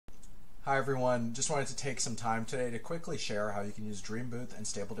Hi everyone, just wanted to take some time today to quickly share how you can use DreamBooth and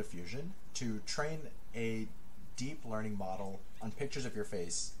Stable Diffusion to train a deep learning model on pictures of your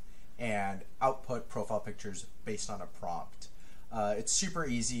face and output profile pictures based on a prompt. It's super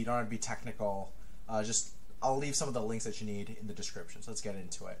easy, you don't have to be technical. I'll leave some of the links that you need in the description, so let's get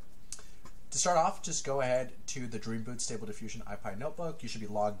into it. To start off, just go ahead to the DreamBooth Stable Diffusion iPy notebook. You should be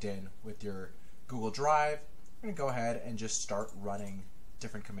logged in with your Google Drive. We're going to go ahead and just start running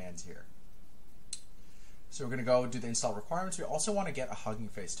different commands here. So we're going to go do the install requirements. We also want to get a Hugging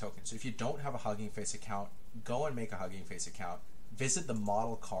Face token. So if you don't have a Hugging Face account, go and make a Hugging Face account. Visit the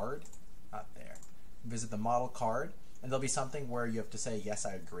model card, not there. Visit the model card, and there'll be something where you have to say, yes,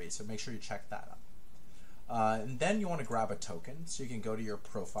 I agree. So make sure you check that up. And then you want to grab a token. So you can go to your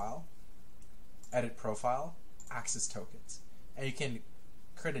profile, edit profile, access tokens. And you can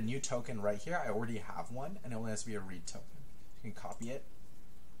create a new token right here. I already have one, and it only has to be a read token. You can copy it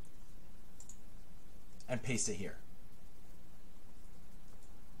and paste it here.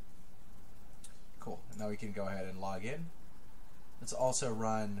 Cool. And now we can go ahead and log in. Let's also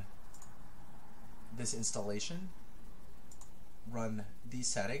run this installation. Run these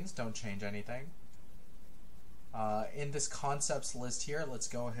settings. Don't change anything. In this concepts list here, let's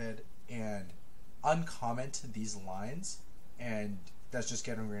go ahead and uncomment these lines. And that's just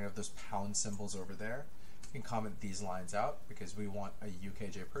getting rid of those pound symbols over there. You can comment these lines out because we want a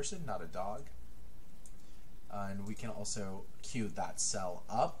UKJ person, not a dog. And we can also queue that cell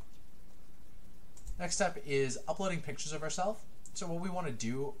up. Next step is uploading pictures of ourselves. So what we want to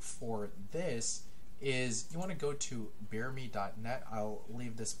do for this is you want to go to BIRME.net. I'll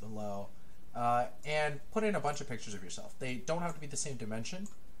leave this below. And put in a bunch of pictures of yourself. They don't have to be the same dimension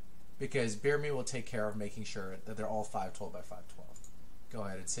because BIRME will take care of making sure that they're all 512 by 512. Go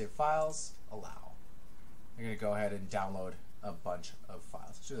ahead and save files, allow. You're going to go ahead and download a bunch of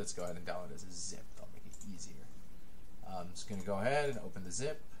files. So let's go ahead and download it as a zip. That'll make it easier. I'm just going to go ahead and open the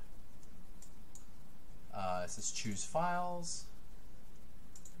zip. It says choose files.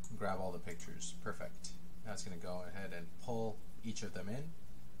 Grab all the pictures. Perfect. Now it's going to go ahead and pull each of them in.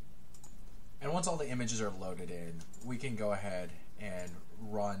 And once all the images are loaded in, we can go ahead and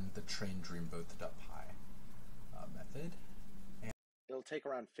run the train DreamBooth.py method. And it'll take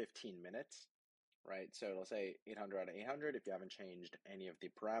around 15 minutes, right? So it'll say 800 out of 800. If you haven't changed any of the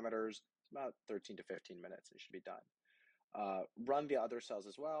parameters, it's about 13 to 15 minutes. It should be done. Run the other cells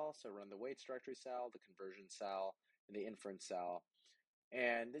as well. So run the weights directory cell, the conversion cell, and the inference cell.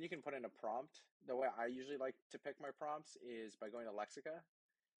 And then you can put in a prompt. The way I usually like to pick my prompts is by going to Lexica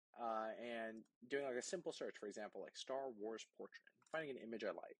and doing like a simple search, for example, like Star Wars portrait, finding an image I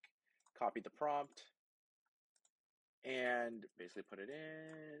like, copy the prompt, and basically put it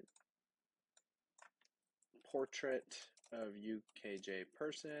in. Portrait of UKJ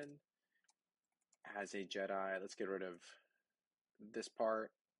person as a Jedi. Let's get rid of this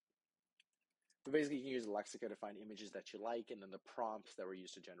part. But basically, you can use Lexica to find images that you like, and then the prompts that were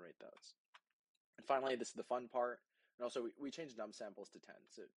used to generate those. And finally, this is the fun part. And also, we changed num samples to 10,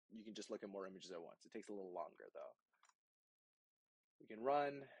 so you can just look at more images at once. It takes a little longer, though. We can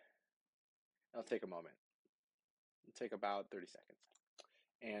run. It'll take a moment. It'll take about 30 seconds.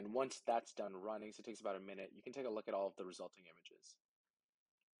 And once that's done running, so it takes about a minute, you can take a look at all of the resulting images.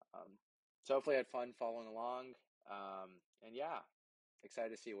 So hopefully I had fun following along. And yeah, excited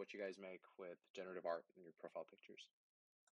to see what you guys make with generative art in your profile pictures.